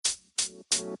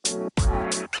Hey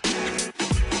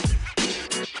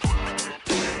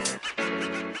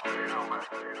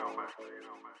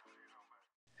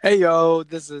yo,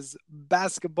 this is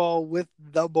Basketball with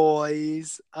the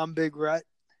Boys. I'm Big Rhett.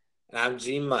 And I'm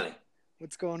G Money.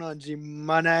 What's going on, G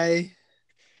Money?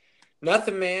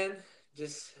 Nothing, man.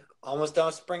 Just almost done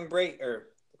with spring break or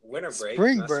winter break.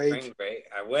 Spring Not break. spring break.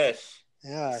 I wish.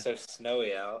 Yeah. It's so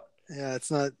snowy out. Yeah, it's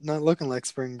not looking like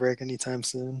spring break anytime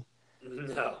soon.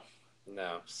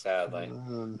 No, sadly.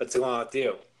 Um, What's going on with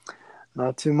you?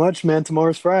 Not too much, man.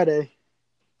 Tomorrow's Friday.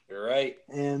 You're right.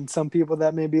 And some people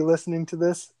that may be listening to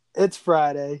this, it's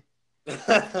Friday.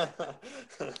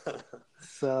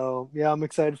 So, yeah, I'm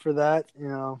excited for that.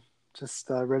 Just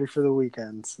ready for the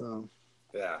weekend. So,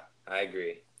 yeah, I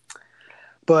agree.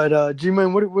 But,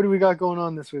 G-Man, what do we got going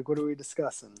on this week? What are we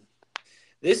discussing?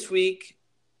 This week,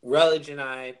 Rutledge and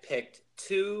I picked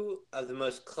two of the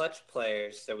most clutch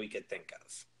players that we could think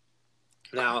of.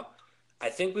 Now, I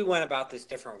think we went about this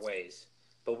different ways,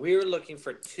 but we were looking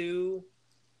for two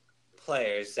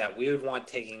players that we would want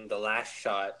taking the last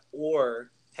shot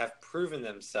or have proven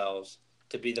themselves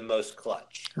to be the most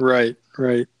clutch. Right.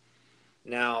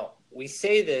 Now, we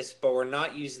say this, but we're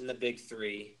not using the big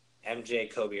three,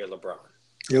 MJ, Kobe, or LeBron.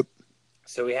 Yep.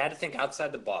 So we had to think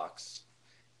outside the box.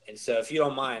 And so if you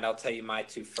don't mind, I'll tell you my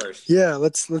two first. Yeah,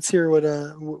 let's hear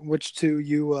which two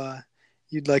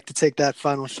you'd like to take that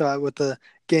final shot with the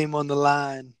game on the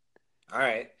line. All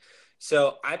right.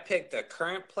 So I picked a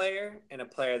current player and a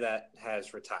player that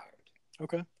has retired.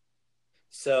 Okay.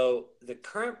 So the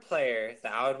current player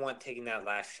that I would want taking that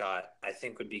last shot, I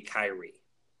think, would be Kyrie.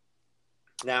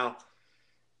 Now,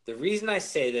 the reason I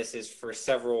say this is for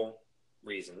several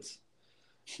reasons.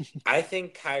 I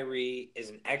think Kyrie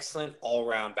is an excellent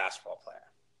all-around basketball player.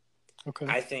 Okay.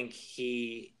 I think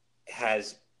he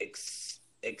has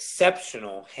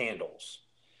exceptional handles.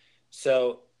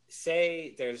 So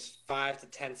say there's 5 to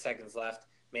 10 seconds left.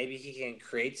 Maybe he can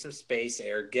create some space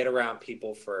or get around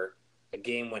people for a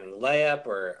game-winning layup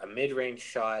or a mid-range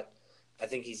shot. I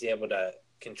think he's able to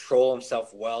control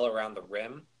himself well around the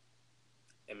rim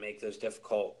and make those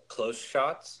difficult close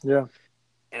shots. Yeah.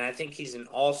 And I think he's an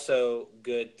also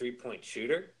good three-point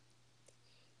shooter.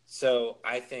 So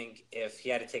I think if he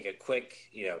had to take a quick,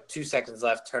 2 seconds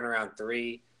left, turn around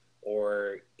three,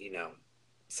 or,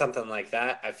 something like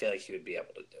that, I feel like he would be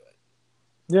able to do it.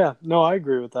 Yeah, no, I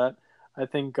agree with that. I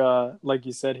think, like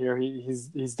you said here,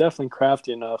 he's definitely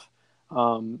crafty enough,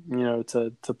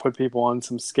 to put people on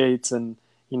some skates and,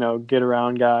 get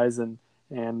around guys and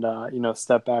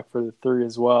step back for the three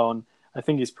as well. And I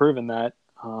think he's proven that,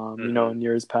 in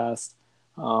years past.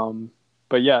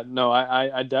 But yeah, no,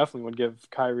 I definitely would give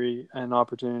Kyrie an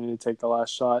opportunity to take the last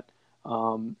shot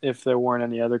if there weren't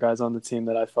any other guys on the team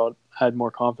that I felt had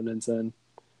more confidence in.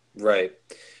 Right.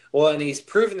 Well, and he's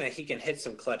proven that he can hit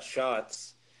some clutch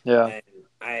shots. Yeah. And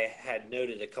I had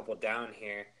noted a couple down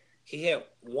here. He hit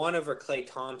one over Klay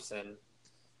Thompson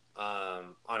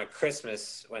on a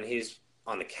Christmas when he's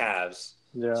on the Cavs.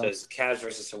 Yeah. So it's Cavs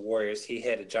versus the Warriors. He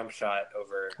hit a jump shot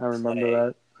over I remember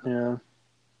Klay. that.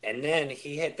 Yeah. And then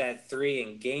he hit that three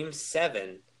in Game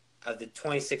 7 of the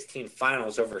 2016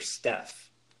 Finals over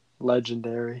Steph.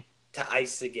 Legendary. To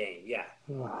ice the game, yeah.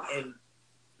 And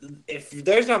if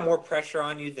there's not more pressure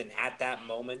on you than at that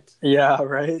moment, yeah,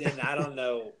 right. then I don't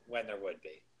know when there would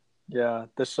be. Yeah,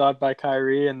 the shot by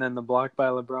Kyrie and then the block by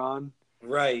LeBron.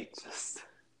 Right. Just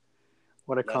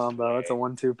what a combo. It's a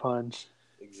 1-2 punch.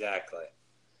 Exactly.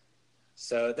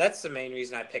 So that's the main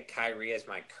reason I picked Kyrie as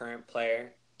my current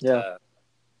player. Yeah.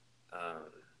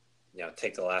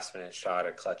 Take the last minute shot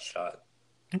or clutch shot.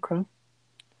 Okay.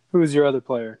 Who's your other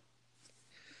player?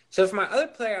 So for my other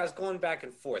player, I was going back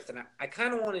and forth, and I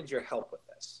kind of wanted your help with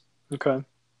this. Okay.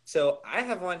 So I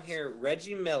have on here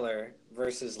Reggie Miller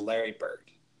versus Larry Bird.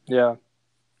 Yeah.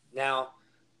 Now,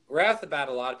 right off the bat,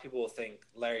 a lot of people will think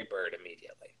Larry Bird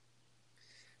immediately.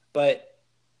 But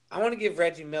I want to give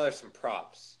Reggie Miller some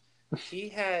props. He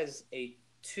has a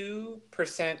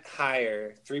 2%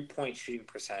 higher three-point shooting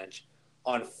percentage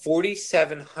on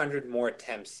 4,700 more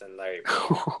attempts than Larry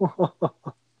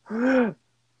Bird.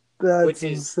 That's which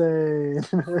insane. Is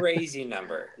crazy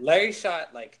number. Larry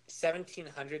shot like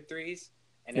 1,700 threes,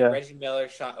 and then Reggie Miller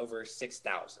shot over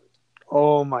 6,000.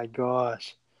 Oh, my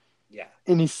gosh. Yeah.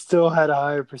 And he still had a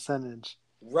higher percentage.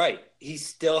 Right. He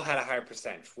still had a higher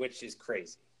percentage, which is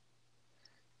crazy.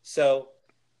 So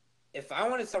if I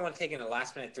wanted someone taking a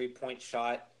last-minute three-point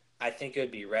shot, I think it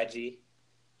would be Reggie.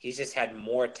 He's just had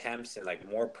more attempts and,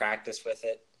 more practice with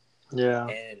it. Yeah.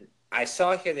 And I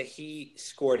saw here that he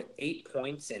scored 8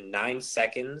 points in 9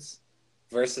 seconds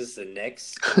versus the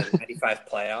Knicks in the 95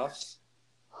 playoffs.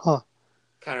 Huh.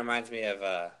 Kind of reminds me of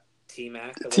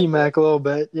T-Mac a little T-Mac bit. a little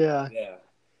bit, yeah. Yeah.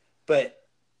 But,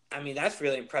 I mean, that's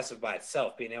really impressive by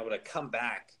itself, being able to come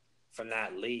back from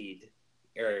that lead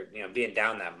or, being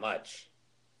down that much.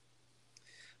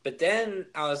 But then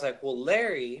I was like, well,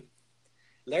 Larry's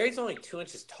only 2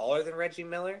 inches taller than Reggie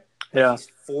Miller, but Yeah. he's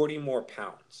 40 more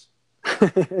pounds.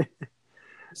 Yeah.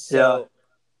 So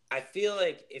I feel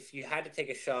like if you had to take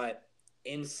a shot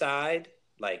inside,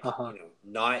 like,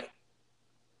 not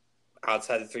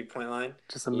outside the 3-point line,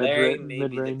 Just a Larry may be the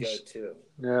mid-range. go-to.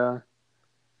 Yeah.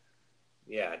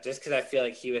 Yeah, just because I feel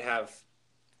like he would have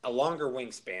a longer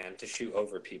wingspan to shoot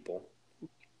over people.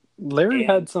 Larry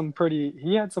had some pretty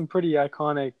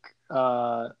iconic,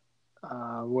 what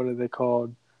are they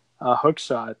called? Hook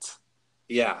shots.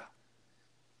 Yeah.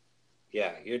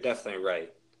 Yeah, you're definitely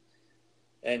right.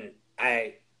 And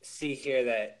I see here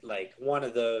that like one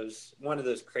of those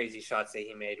crazy shots that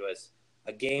he made was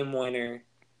a game winner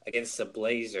against the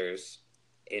Blazers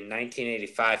in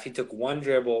 1985. He took one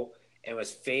dribble and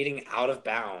was fading out of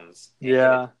bounds and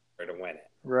hit it to win it.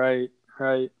 Right.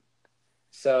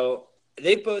 So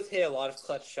they both hit a lot of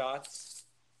clutch shots,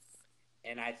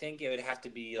 and I think it would have to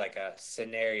be like a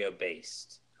scenario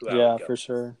based. Yeah, for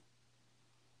sure.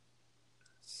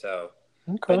 So,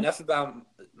 but enough about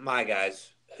my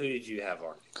guys. Who did you have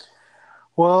on?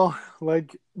 Well,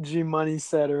 like G Money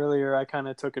said earlier, I kind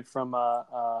of took it from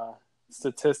a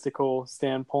statistical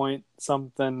standpoint,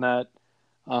 something that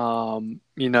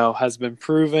has been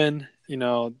proven.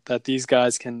 That these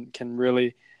guys can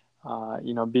really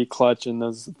be clutch in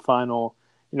those final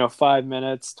 5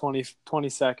 minutes, 20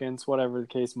 seconds, whatever the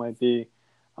case might be.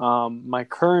 My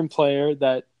current player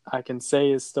that I can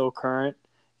say is still current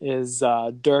is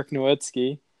Dirk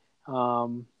Nowitzki.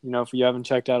 If you haven't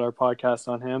checked out our podcast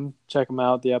on him, check him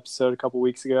out. The episode a couple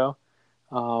weeks ago.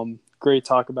 Great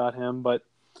talk about him. But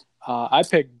I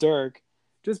picked Dirk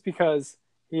just because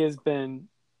he has been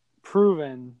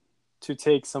proven to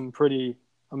take some pretty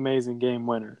amazing game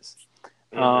winners.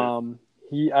 Mm-hmm.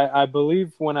 I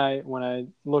believe when I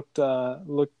looked up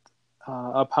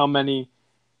how many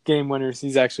game winners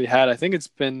he's actually had, I think it's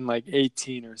been like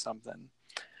 18 or something.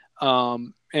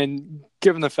 And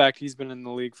given the fact he's been in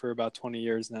the league for about 20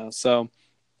 years now, so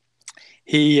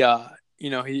he's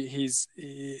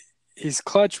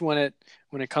clutch when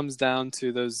it comes down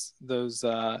to those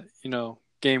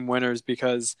game winners,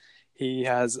 because he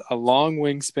has a long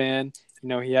wingspan.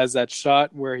 He has that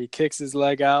shot where he kicks his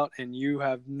leg out and you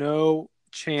have no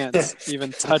chance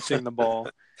even touching the ball.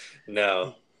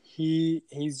 No. He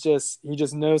just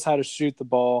knows how to shoot the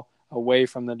ball away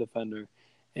from the defender.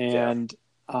 And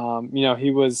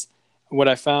he was what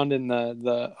I found in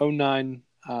the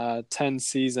 09-10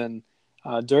 season.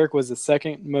 Dirk was the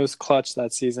second most clutch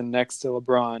that season next to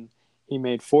LeBron. He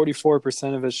made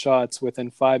 44% of his shots within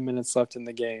 5 minutes left in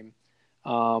the game.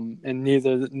 And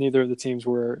neither of the teams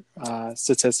were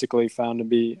statistically found to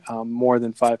be more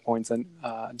than 5 points in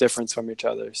difference from each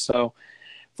other. So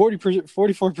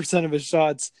 44% of his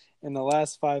shots in the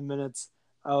last 5 minutes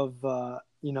of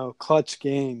clutch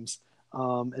games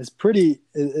is pretty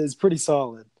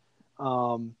solid.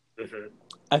 Mm-hmm.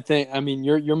 I mean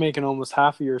you're making almost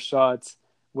half of your shots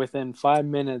within 5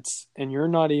 minutes, and you're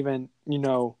not even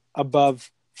above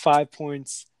 5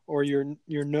 points, or you're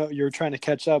trying to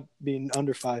catch up being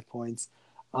under 5 points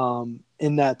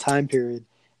in that time period.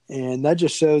 And that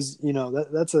just shows,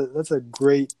 that's a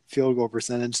great field goal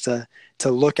percentage to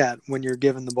look at when you're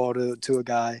giving the ball to a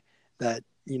guy that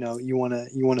you want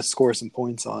to score some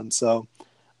points on. So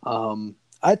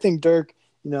I think Dirk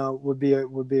would be a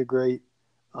great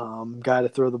guy to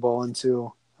throw the ball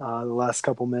into the last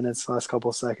couple minutes, last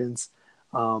couple seconds.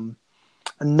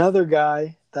 Another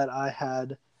guy that I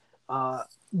had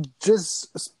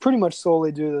just pretty much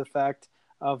solely due to the fact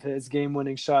of his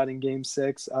game-winning shot in Game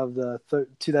 6 of the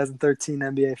 2013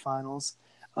 NBA Finals.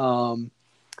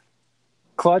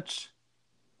 Clutch,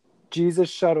 Jesus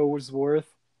Shuttlesworth,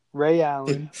 Ray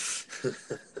Allen.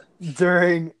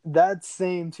 During that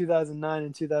same 2009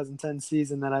 and 2010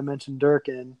 season that I mentioned Dirk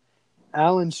in,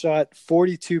 Allen shot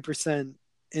 42%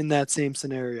 in that same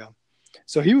scenario.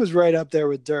 So he was right up there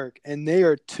with Dirk, and they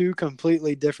are two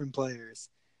completely different players.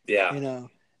 Yeah.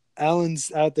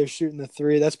 Allen's out there shooting the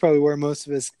three. That's probably where most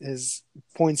of his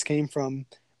points came from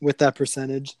with that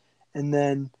percentage. And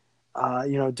then,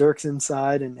 Dirk's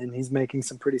inside, and he's making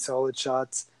some pretty solid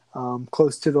shots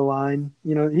close to the line.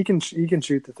 He can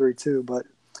shoot the three too. But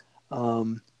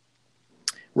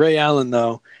Ray Allen,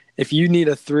 though, if you need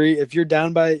a three, if you're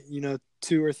down by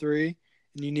 2 or 3,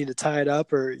 and you need to tie it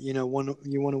up, or you want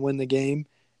to win the game,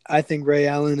 I think Ray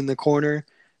Allen in the corner,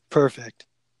 perfect.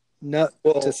 No,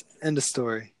 just end of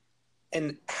story.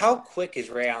 And how quick is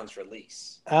Ray Allen's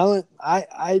release? Allen,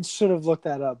 I should have looked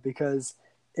that up because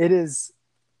it's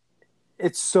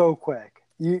so quick.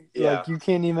 Yeah. You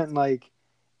can't even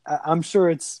I'm sure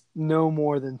it's no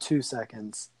more than 2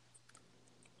 seconds.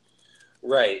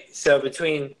 Right. So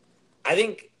I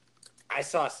think I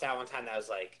saw a stat one time that was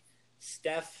like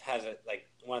Steph has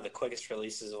one of the quickest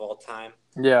releases of all time.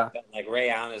 Yeah. But like Ray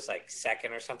Allen is like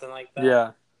second or something like that.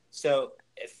 Yeah. So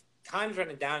if time's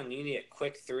running down and you need a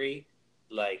quick three,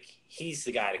 like he's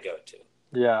the guy to go to.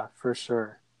 Yeah, for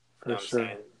sure. You know what I'm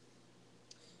saying?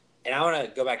 And I want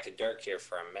to go back to Dirk here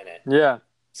for a minute. Yeah.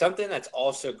 Something that's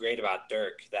also great about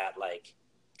Dirk that like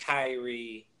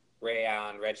Kyrie, Ray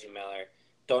Allen, Reggie Miller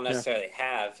don't necessarily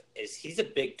have is he's a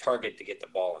big target to get the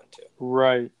ball into.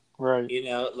 Right, right. You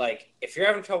know, like if you're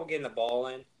having trouble getting the ball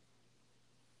in,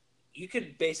 you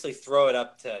could basically throw it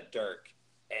up to Dirk,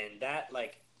 and that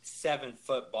like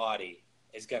 7-foot body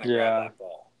is going to grab that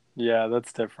ball. Yeah,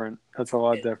 that's different. That's a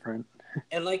lot different.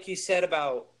 And like you said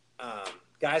about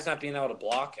guys not being able to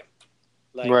block him,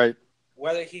 like right.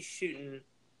 whether he's shooting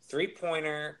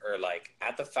 3-pointer or like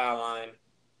at the foul line,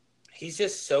 he's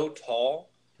just so tall.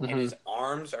 And his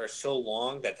arms are so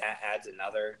long that adds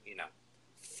another,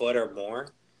 foot or more.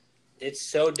 It's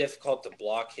so difficult to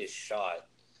block his shot.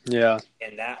 Yeah.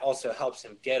 And that also helps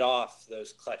him get off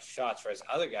those clutch shots, whereas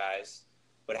other guys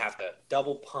would have to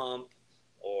double pump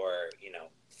or,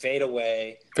 fade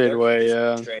away. Fade away,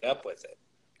 yeah. Straight up with it.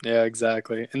 Yeah,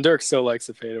 exactly. And Dirk still likes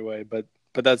to fade away, but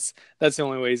that's the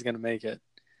only way he's going to make it.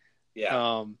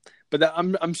 Yeah. But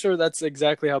I'm sure that's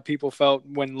exactly how people felt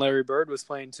when Larry Bird was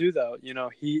playing too, though.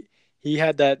 He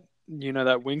had that,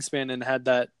 that wingspan and had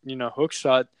that, hook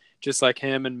shot just like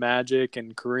him and Magic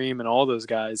and Kareem and all those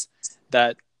guys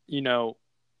that,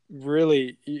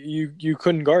 really you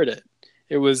couldn't guard it.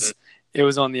 It was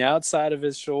on the outside of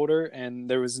his shoulder and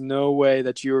there was no way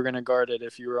that you were going to guard it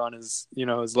if you were on his,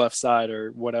 his left side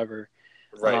or whatever.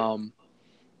 Right.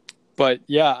 But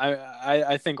yeah,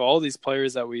 I think all these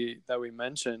players that we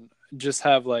mentioned just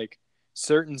have like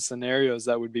certain scenarios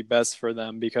that would be best for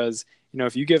them because,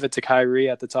 if you give it to Kyrie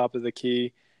at the top of the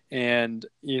key and,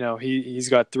 he's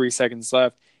got 3 seconds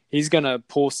left, he's going to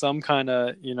pull some kind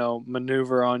of,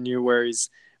 maneuver on you where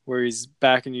he's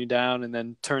backing you down and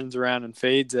then turns around and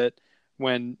fades it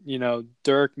when,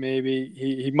 Dirk, maybe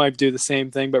he might do the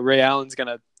same thing, but Ray Allen's going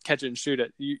to catch it and shoot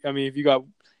it. If you got,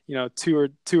 2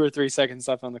 or 3 seconds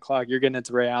left on the clock, you're getting it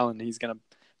to Ray Allen. He's going to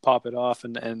pop it off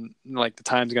and like the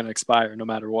time's going to expire no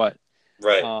matter what.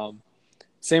 Right.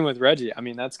 Same with Reggie.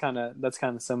 That's kind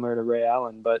of similar to Ray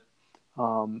Allen, but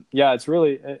yeah, it's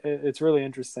really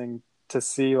interesting to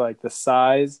see like the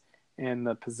size and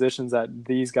the positions that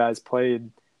these guys played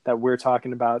that we're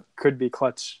talking about could be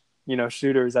clutch,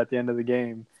 shooters at the end of the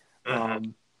game.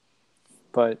 Mm-hmm.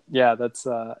 But yeah, that's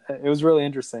it was really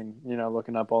interesting,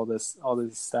 looking up all these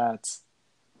stats.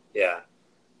 Yeah,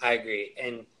 I agree.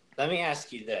 And let me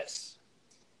ask you this.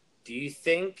 Do you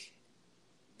think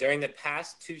during the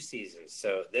past 2 seasons,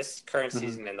 so this current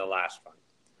season and the last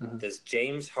one, does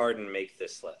James Harden make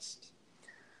this list?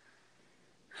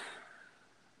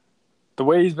 The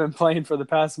way he's been playing for the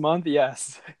past month,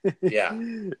 yes. Yeah.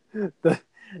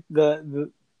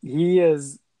 He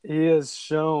has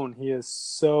shown he is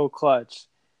so clutch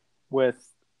with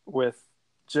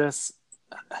just,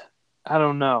 I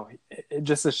don't know,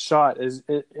 just a shot is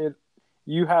it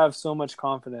you have so much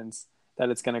confidence that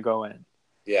it's going to go in.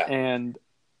 Yeah. And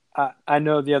I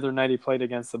know the other night he played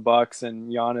against the Bucks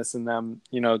and Giannis and them,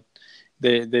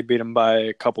 they beat him by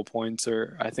a couple points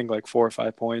or I think like 4 or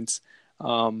 5 points.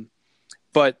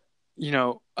 But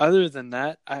other than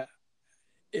that,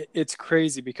 it's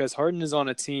crazy because Harden is on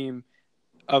a team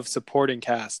of supporting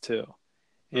cast too.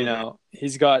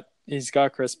 He's got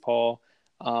Chris Paul,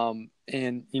 and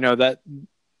that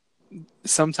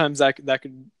sometimes that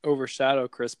could overshadow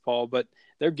Chris Paul, but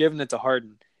they're giving it to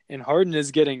Harden, and Harden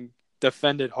is getting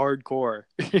defended hardcore,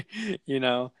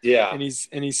 Yeah. and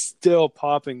he's still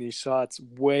popping these shots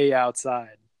way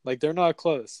outside. Like they're not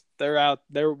close.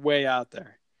 They're way out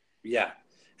there. Yeah.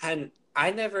 And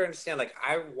I never understand, like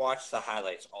I watch the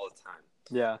highlights all the time.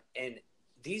 Yeah. And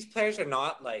these players are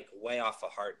not like way off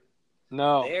of Harden.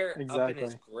 No, they're exactly. up in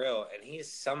his grill, and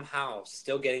he's somehow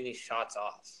still getting these shots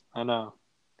off. I know.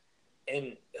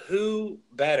 And who's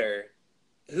better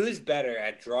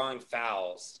at drawing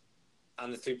fouls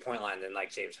on the 3-point line than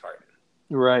like James Harden?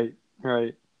 Right.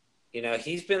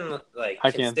 He's been like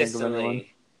I can't think of anyone.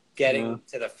 consistently getting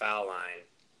to the foul line,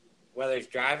 whether he's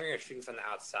driving or shooting from the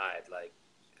outside. Like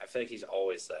I feel like he's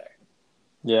always there.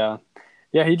 Yeah.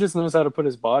 Yeah, he just knows how to put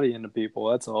his body into people.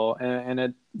 That's all, and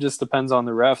it just depends on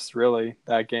the refs, really.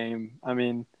 That game.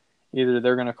 Either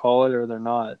they're going to call it or they're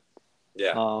not.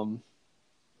 Yeah.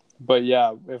 But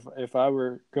yeah, if I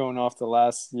were going off the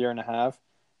last year and a half,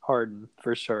 Harden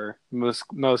for sure,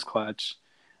 most clutch.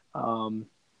 Um,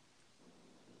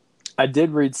 I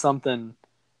did read something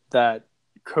that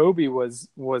Kobe was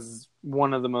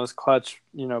one of the most clutch,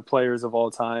 players of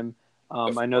all time.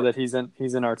 Of I know course. that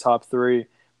he's in our top three,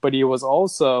 but he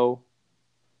also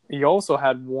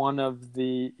had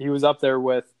he was up there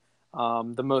with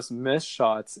the most missed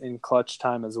shots in clutch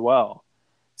time as well.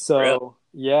 Really? So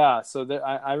yeah, so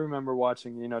I remember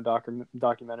watching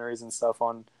documentaries and stuff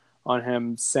on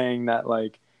him saying that,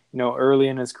 like, early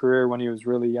in his career when he was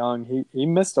really young, he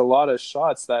missed a lot of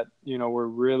shots that were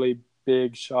really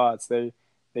big shots. They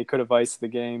could have iced the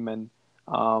game, and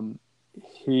um,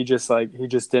 he just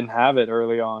didn't have it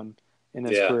early on in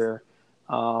his Yeah. career.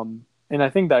 And I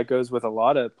think that goes with a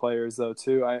lot of players though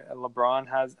too. LeBron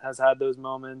has had those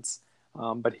moments,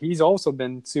 but he's also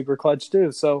been super clutch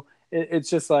too. So it's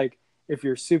just like, if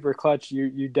you're super clutch,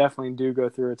 you definitely do go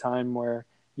through a time where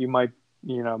you might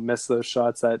miss those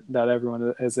shots that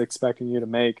everyone is expecting you to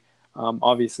make.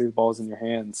 Obviously, the ball's in your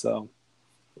hands, so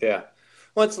Yeah.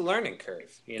 Well, it's a learning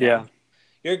curve. yeah,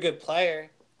 You're a good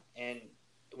player, and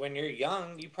when you're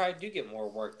young, you probably do get more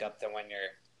worked up than when you're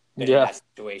been in yeah, that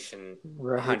situation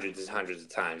right, hundreds and hundreds of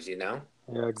times. yeah,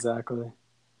 exactly,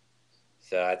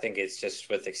 So I think it's just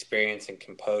with experience and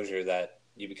composure that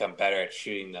you become better at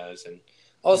shooting those, and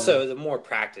also yeah. the more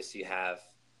practice you have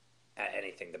at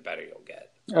anything, the better you'll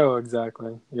get. Oh,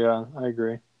 exactly, yeah, I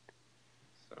agree.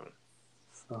 So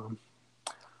So,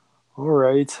 all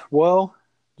right, well,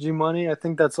 G Money, I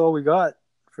think that's all we got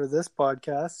for this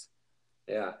podcast.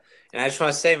 yeah, and I just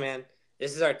want to say, man,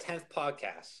 this is our 10th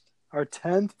podcast. Our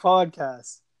 10th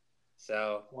podcast.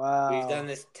 So we've done Wow.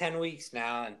 this 10 weeks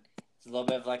now, and it's a little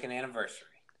bit of like an anniversary.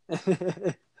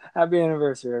 Happy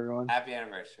anniversary, everyone. Happy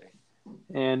anniversary.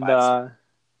 And Bye.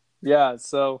 yeah,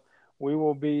 so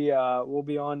we'll be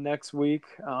on next week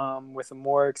with a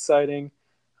more exciting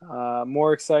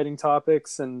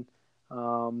topics, and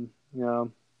maybe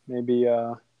maybe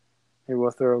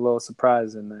we'll throw a little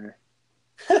surprise in there.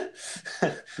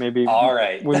 Maybe All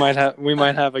right. we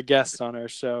might have a guest on our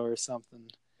show or something.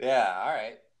 Yeah, all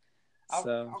right.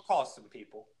 So I'll call some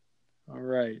people. all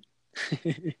right.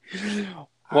 All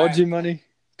Well, right. G Money,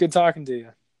 good talking to you.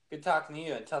 Good talking to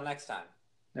you. Until next time.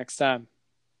 Next time,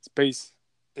 it's peace.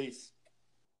 Peace.